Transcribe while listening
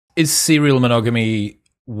Is serial monogamy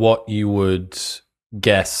what you would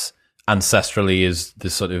guess ancestrally is the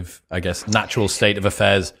sort of, I guess, natural state of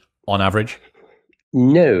affairs on average?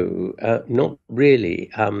 No, not really.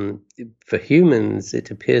 For humans,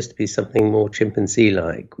 it appears to be something more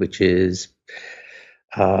chimpanzee-like, which is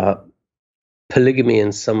polygamy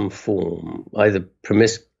in some form, either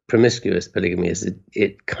promiscuous polygamy, as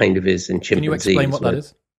it kind of is in chimpanzees. Can you explain what that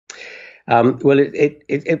is? Well,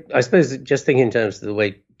 I suppose just thinking in terms of the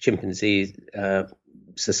way chimpanzee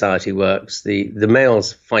society works, the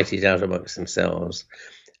males fight it out amongst themselves,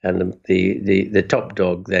 and the top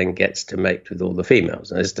dog then gets to mate with all the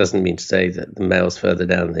females. Now, this doesn't mean to say that the males further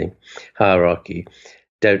down the hierarchy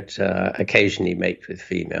don't occasionally mate with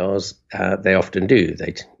females. They often do.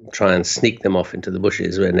 They try and sneak them off into the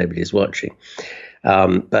bushes where nobody's watching.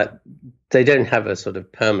 But they don't have a sort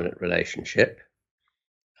of permanent relationship.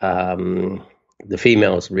 The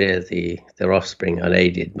females rear their offspring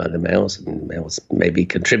unaided by the males, and the males may be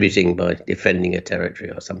contributing by defending a territory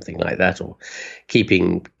or something like that, or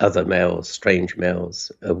keeping other males, strange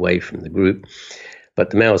males, away from the group. But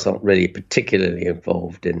the males aren't really particularly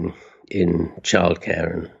involved in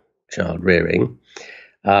childcare and child rearing.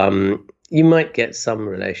 You might get some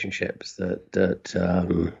relationships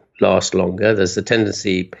that last longer. There's a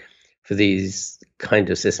tendency for these kind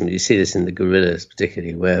of systems, you see this in the gorillas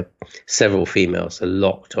particularly, where several females are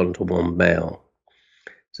locked onto one male.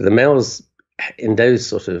 So the males in those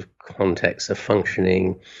sort of contexts are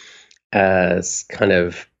functioning as kind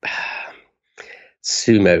of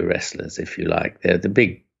sumo wrestlers, if you like. They're the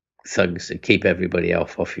big thugs who keep everybody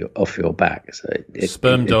else off your back. So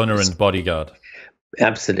sperm donor and bodyguard.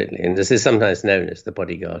 Absolutely, and this is sometimes known as the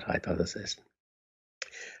bodyguard hypothesis.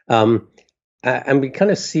 And we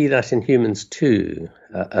kind of see that in humans too,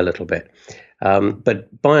 a little bit.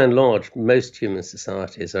 But by and large, most human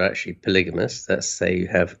societies are actually polygamous. That's, say, you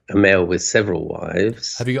have a male with several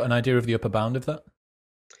wives. Have you got an idea of the upper bound of that?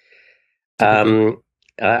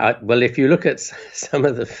 Well, if you look at some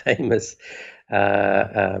of the famous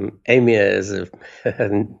emirs of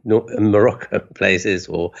Moroccan places,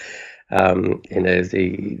 or the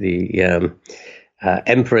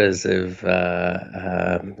emperors of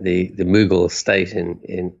the Mughal state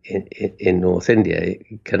in North India,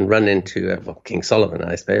 can run into King Solomon,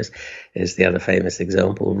 I suppose, is the other famous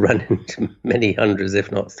example. Run into many hundreds,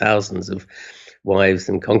 if not thousands, of wives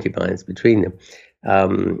and concubines between them.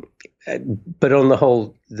 But on the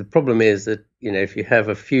whole, the problem is that if you have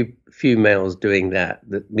a few males doing that,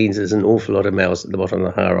 that means there's an awful lot of males at the bottom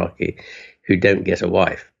of the hierarchy who don't get a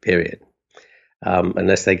wife. Period.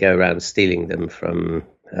 Unless they go around stealing them from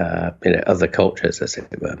other cultures, as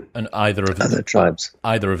it were, and other tribes.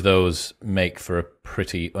 Either of those make for a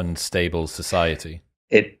pretty unstable society.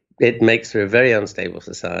 It makes for a very unstable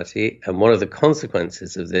society, and one of the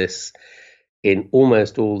consequences of this in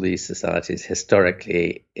almost all these societies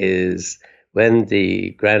historically is when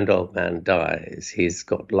the grand old man dies, he's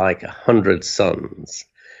got like 100 sons,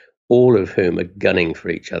 all of whom are gunning for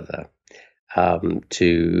each other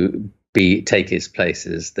to take his place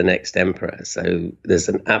as the next emperor. So there's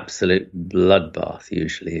an absolute bloodbath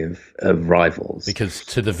usually of rivals. Because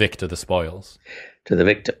to the victor, the spoils. To the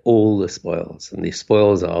victor, all the spoils. And the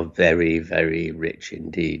spoils are very, very rich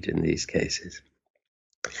indeed in these cases.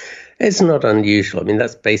 It's not unusual. I mean,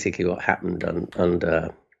 that's basically what happened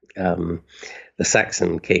under the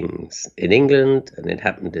Saxon kings in England, and it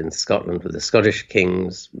happened in Scotland with the Scottish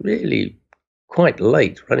kings really quite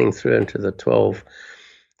late, running through into the 12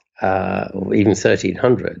 or even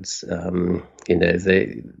 1300s.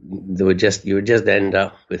 You would just end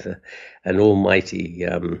up with an almighty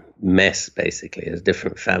mess, basically, as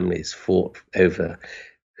different families fought over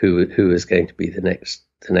who was going to be the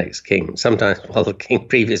next king. Sometimes while the king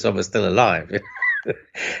previous one was still alive,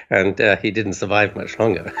 and he didn't survive much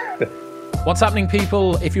longer. What's happening,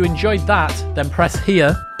 people? If you enjoyed that, then press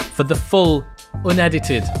here for the full,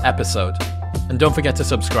 unedited episode. And don't forget to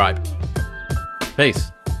subscribe.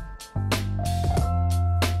 Peace.